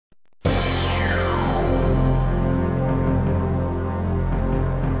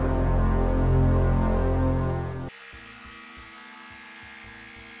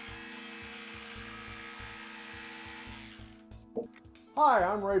Hi,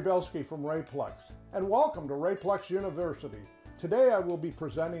 I'm Ray Belsky from Rayplex, and welcome to Rayplex University. Today I will be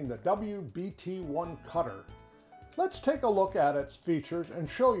presenting the WBT-1 cutter. Let's take a look at its features and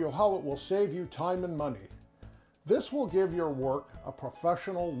show you how it will save you time and money. This will give your work a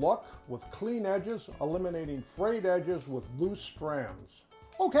professional look with clean edges, eliminating frayed edges with loose strands.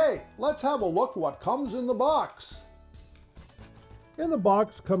 Okay, let's have a look what comes in the box. In the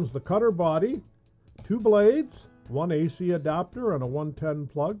box comes the cutter body, 2 blades, 1 AC adapter and a 110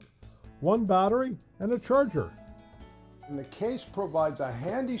 plug, 1 battery, and a charger. And the case provides a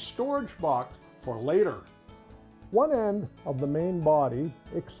handy storage box for later. One end of the main body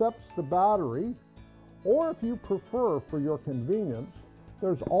accepts the battery, or if you prefer for your convenience,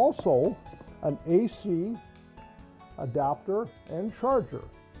 there's also an AC adapter and charger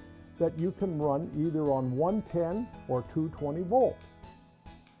that you can run either on 110 or 220 volt.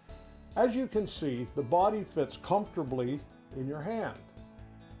 As you can see, the body fits comfortably in your hand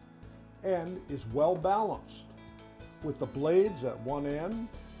and is well balanced, with the blades at one end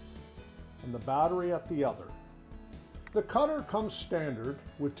and the battery at the other. The cutter comes standard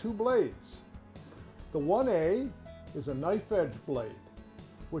with 2 blades. The 1A is a knife edge blade,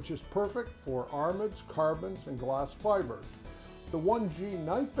 which is perfect for armids, carbons, and glass fibers. The 1G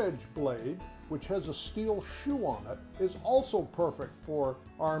knife edge blade, which has a steel shoe on it, is also perfect for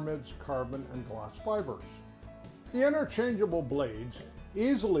armids, carbon, and glass fibers. The interchangeable blades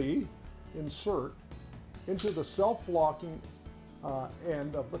easily insert into the self-locking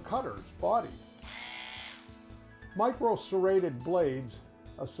end of the cutter's body. Micro serrated blades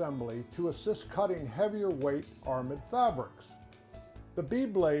assembly to assist cutting heavier weight armid fabrics. The B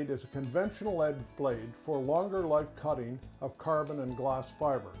blade is a conventional edge blade for longer life cutting of carbon and glass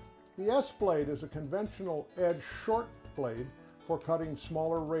fiber. The S blade is a conventional edge short blade for cutting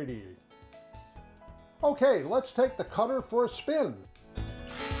smaller radii. Okay, let's take the cutter for a spin.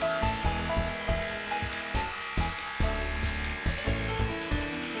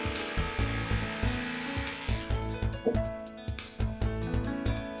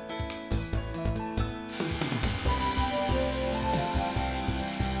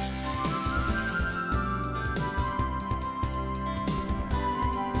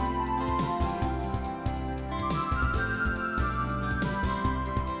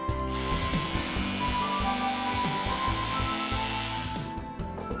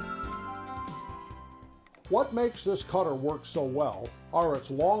 What makes this cutter work so well are its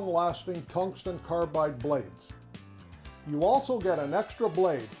long-lasting tungsten carbide blades. You also get an extra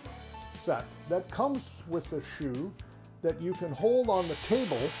blade set that comes with the shoe that you can hold on the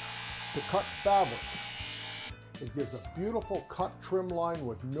table to cut fabric. It gives a beautiful cut trim line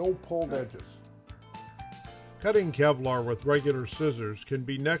with no pulled edges. Cutting Kevlar with regular scissors can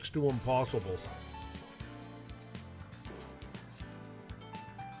be next to impossible.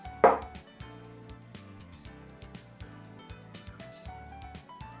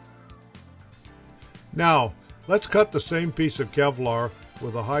 Now, let's cut the same piece of Kevlar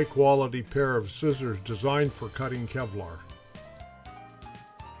with a high-quality pair of scissors designed for cutting Kevlar.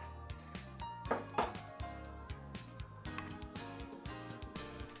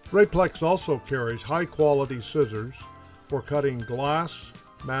 Rayplex also carries high-quality scissors for cutting glass,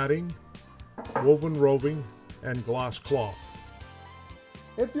 matting, woven roving, and glass cloth.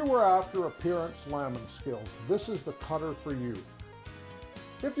 If you were after appearance laminate skills, this is the cutter for you.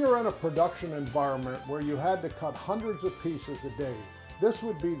 If you're in a production environment where you had to cut hundreds of pieces a day, this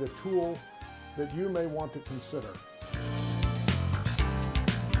would be the tool that you may want to consider.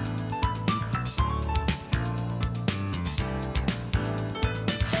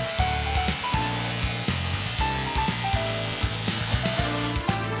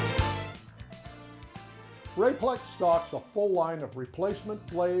 Rayplex stocks a full line of replacement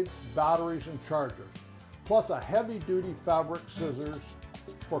blades, batteries, and chargers, plus a heavy-duty fabric scissors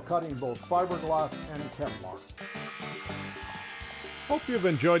for cutting both fiberglass and Kevlar. Hope you've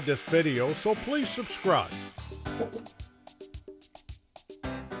enjoyed this video, so please subscribe.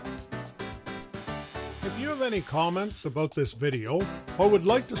 If you have any comments about this video or would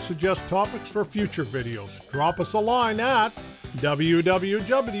like to suggest topics for future videos, drop us a line at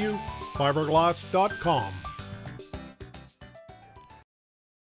www.fiberglass.com.